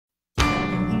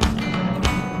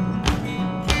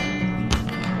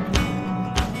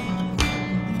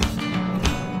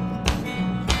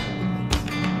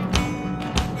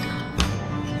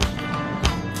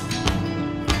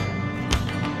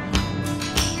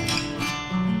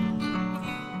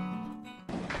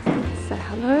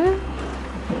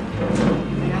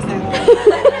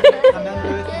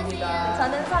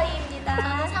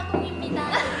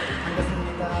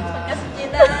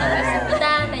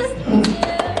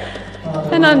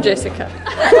And I'm Jessica.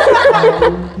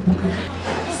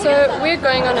 So we're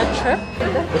going on a trip.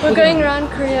 We're going around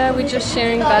Korea. We're just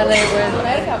sharing ballet with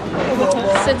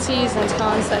cities and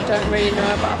towns that don't really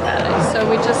know about ballet. So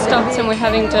we just stopped and we're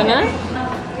having dinner.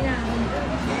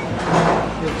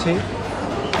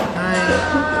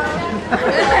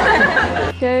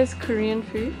 Hi. Here's Korean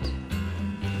food.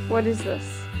 What is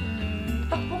this?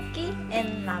 Tteokbokki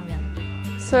and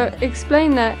ramen. So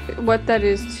explain that, what that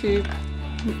is to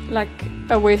like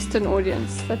a Western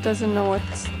audience that doesn't know what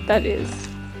that is.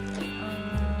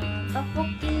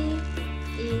 Tteokbokki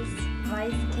is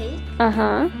rice cake,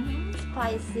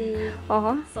 spicy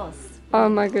sauce. Oh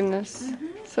my goodness.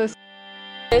 So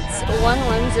it's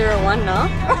 1101 now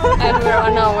and we're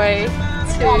on our way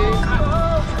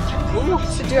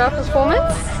to do our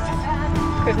performance.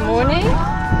 Good morning.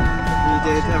 We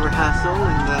did a rehearsal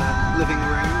in the living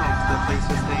room of the place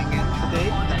we're staying in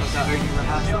today. That was our only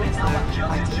rehearsal, so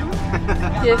hi to him.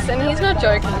 Yes, and he's not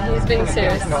joking, he's being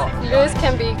serious. Lewis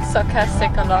can be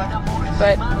sarcastic a lot,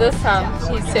 but this time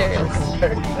he's serious.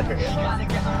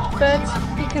 But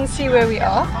you can see where we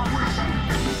are.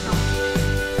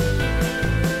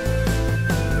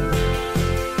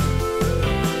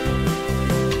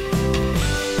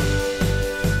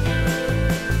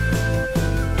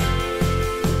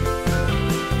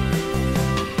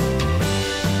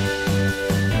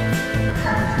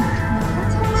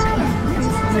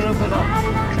 A little bit of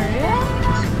Korea.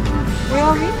 Where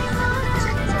are we?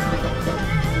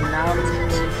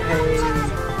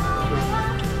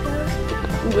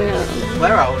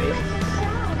 Where are we?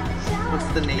 What's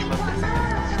the name of this?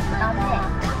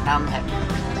 Namhae.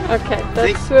 Okay,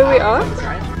 that's where we are.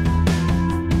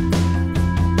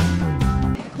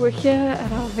 We're here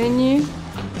at our venue.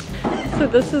 So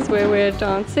this is where we're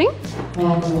dancing.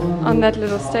 On that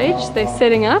little stage, they're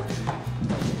setting up.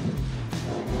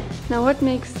 Now what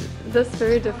makes this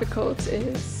very difficult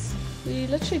is we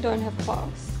literally don't have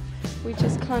class. We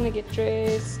just kind of get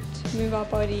dressed, move our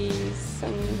bodies,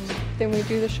 and then we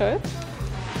do the show.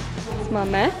 It's my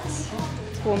mat. It's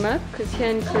warm up, because here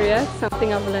in Korea, it's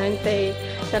something I've learned, they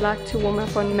like to warm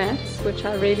up on mats, which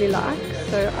I really like.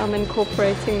 So I'm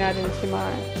incorporating that into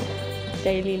my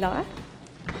daily life.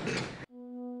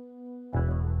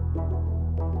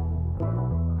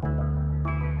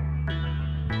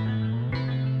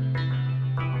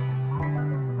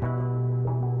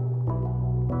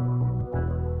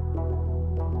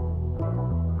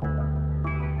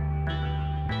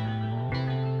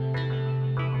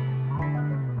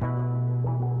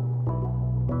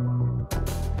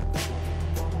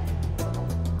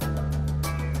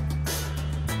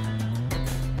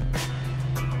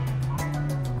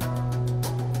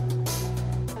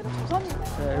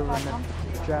 So we're in a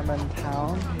German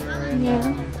town here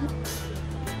in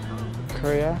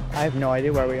Korea. I have no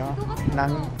idea where we are.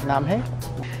 Namhae?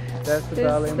 There's the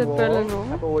Berlin Wall. Berlin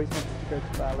Wall. I've always wanted to go to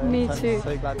Berlin. Me so too. I'm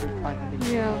so glad we finally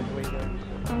Yeah.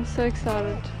 I'm so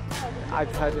excited.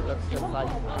 I've heard it looks just like...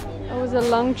 It was a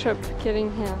long trip getting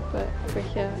here, but we're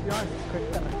here. To be honest, it's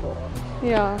quicker than I thought.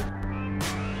 Yeah.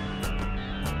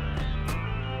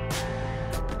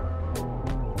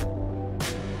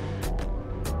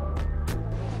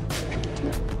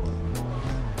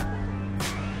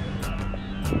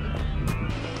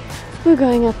 We're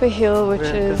going up a hill, which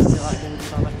is...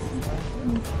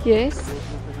 Yes.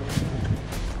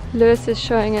 Lewis is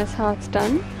showing us how it's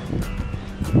done.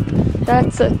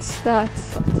 That's it.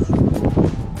 That's it.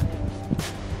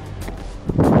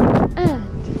 And...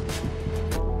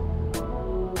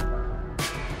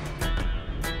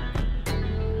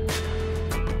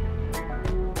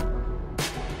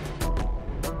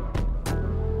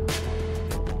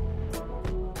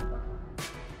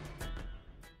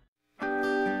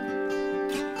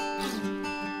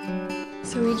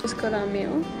 So we just got our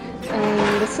meal,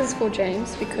 and this is for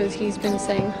James because he's been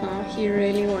saying how he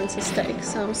really wants a steak.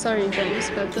 So I'm sorry, James,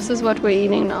 but this is what we're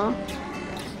eating now.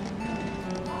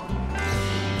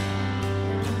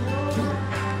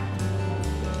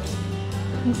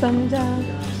 So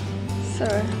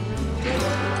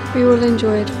we will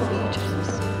enjoy it for you, James.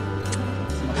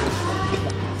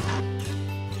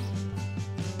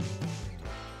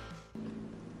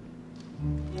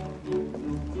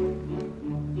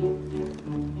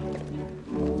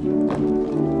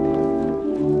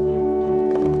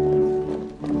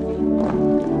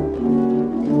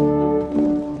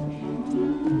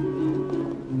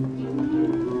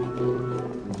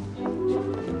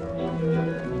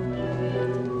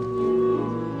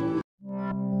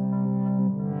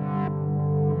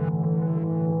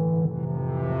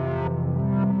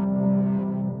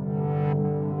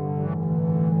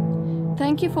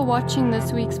 Thank you for watching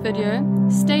this week's video.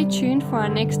 Stay tuned for our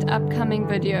next upcoming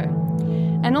video.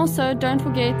 And also don't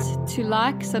forget to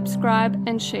like, subscribe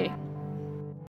and share.